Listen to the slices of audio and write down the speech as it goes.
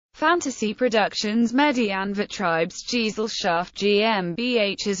Fantasy Productions Medienvertriebsgesellschaft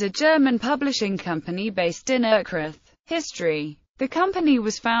GmbH is a German publishing company based in Erkrath. History. The company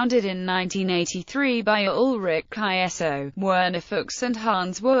was founded in 1983 by Ulrich Kieso, Werner Fuchs and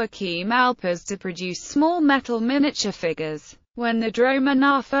Hans-Joachim Alpers to produce small metal miniature figures. When the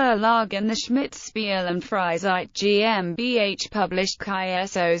Drohner Verlag and the Schmidt-Spiel and Freizeit GmbH published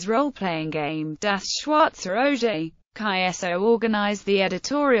Kieso's role-playing game Das Schwarze Auge, Kieso organized the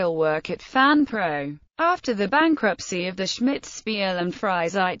editorial work at FanPro. After the bankruptcy of the Schmidt-Spiel and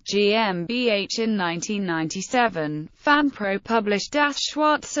Freizeit GmbH in 1997, FanPro published Das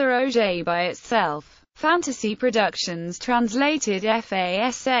Schwarze Auge by itself. Fantasy Productions translated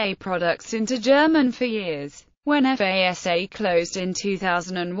FASA products into German for years. When FASA closed in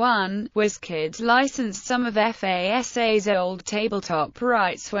 2001, WizKids licensed some of FASA's old tabletop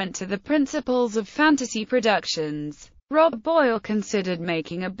rights went to the principals of Fantasy Productions. Rob Boyle considered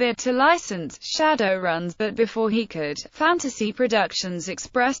making a bid to license Shadowruns, but before he could, Fantasy Productions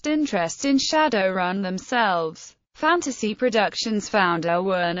expressed interest in Shadowrun themselves. Fantasy Productions founder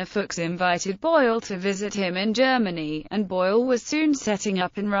Werner Fuchs invited Boyle to visit him in Germany, and Boyle was soon setting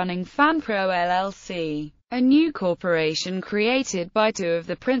up and running FanPro LLC, a new corporation created by two of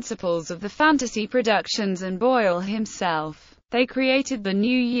the principals of the Fantasy Productions and Boyle himself. They created the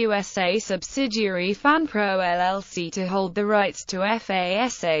new USA subsidiary FanPro LLC to hold the rights to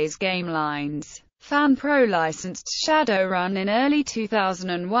FASA's game lines. FanPro licensed Shadowrun in early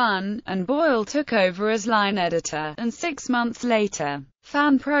 2001, and Boyle took over as line editor, and 6 months later,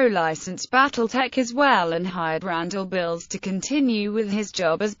 FanPro licensed BattleTech as well and hired Randall Bills to continue with his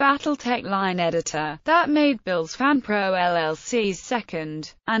job as BattleTech line editor. That made Bills FanPro LLC's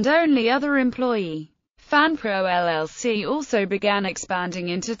second, and only other employee. FanPro LLC also began expanding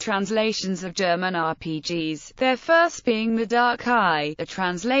into translations of German RPGs, their first being The Dark Eye, a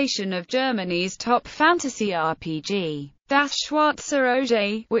translation of Germany's top fantasy RPG, Das Schwarze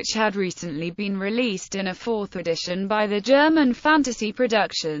Auge, which had recently been released in a 4th edition by the German Fantasy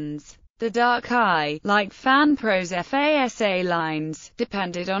Productions. The Dark Eye, like FanPro's FASA lines,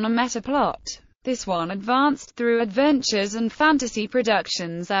 depended on a meta-plot. This one advanced through adventures and Fantasy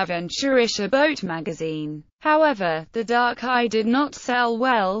Productions' Aventurische Boat magazine. However, The Dark Eye did not sell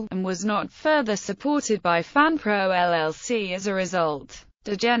well, and was not further supported by FanPro LLC as a result.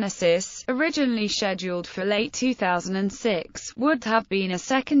 The Genesis, originally scheduled for late 2006, would have been a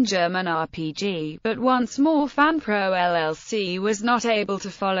second German RPG, but once more FanPro LLC was not able to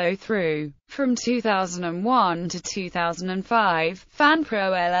follow through. From 2001 to 2005,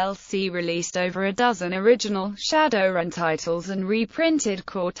 FanPro LLC released over a dozen original Shadowrun titles and reprinted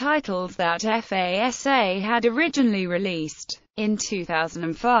core titles that FASA had originally released. In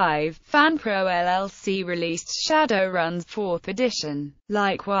 2005, FanPro LLC released Shadowrun's 4th edition.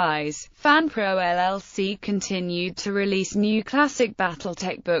 Likewise, FanPro LLC continued to release new classic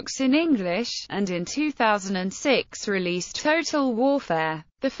BattleTech books in English, and in 2006 released Total Warfare,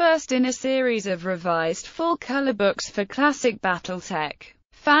 the first in a series of revised full-color books for classic BattleTech.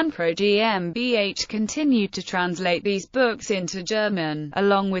 FanPro GmbH continued to translate these books into German,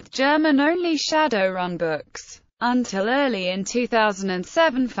 along with German-only Shadowrun books. Until early in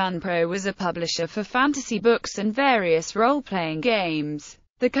 2007, FanPro was a publisher for fantasy books and various role-playing games.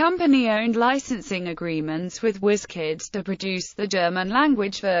 The company owned licensing agreements with WizKids to produce the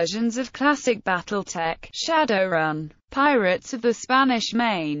German-language versions of classic BattleTech, Shadowrun, Pirates of the Spanish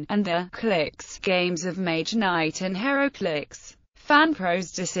Main, and the Clicks games of Mage Knight and HeroClix.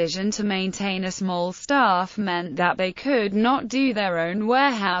 FanPro's decision to maintain a small staff meant that they could not do their own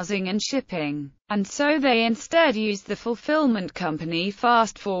warehousing and shipping, and so they instead used the fulfillment company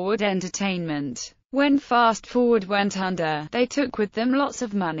Fast Forward Entertainment. When Fast Forward went under, they took with them lots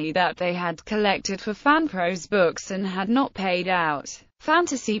of money that they had collected for FanPro's books and had not paid out.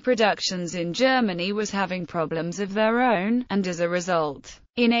 Fantasy Productions in Germany was having problems of their own, and as a result,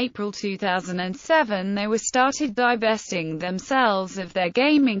 in April 2007 they were started divesting themselves of their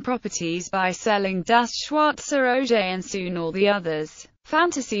gaming properties by selling Das Schwarze Auge and soon all the others.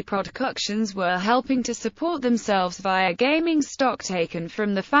 Fantasy Productions were helping to support themselves via gaming stock taken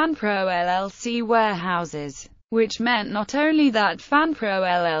from the FanPro LLC warehouses, which meant not only that FanPro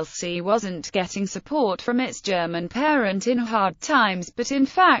LLC wasn't getting support from its German parent in hard times, but in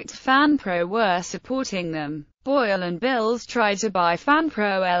fact FanPro were supporting them. Boyle and Bills tried to buy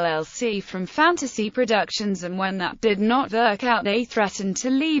FanPro LLC from Fantasy Productions, and when that did not work out they threatened to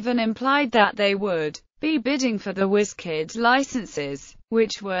leave and implied that they would be bidding for the WizKids licenses,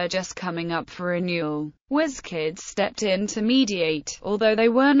 which were just coming up for renewal. WizKids stepped in to mediate, although they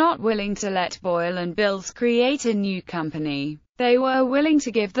were not willing to let Boyle and Bills create a new company. They were willing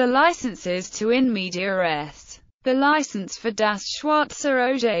to give the licenses to In Media Res. The license for Das Schwarze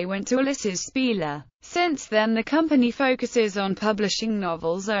Auge went to Ulysses Spieler. Since then the company focuses on publishing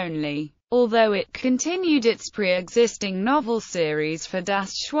novels only. Although it continued its pre-existing novel series for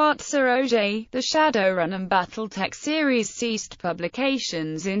Das Schwarze Auge, the Shadowrun and Battletech series ceased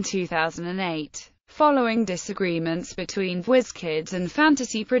publications in 2008, following disagreements between WizKids and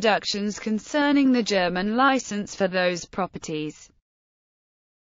Fantasy Productions concerning the German license for those properties.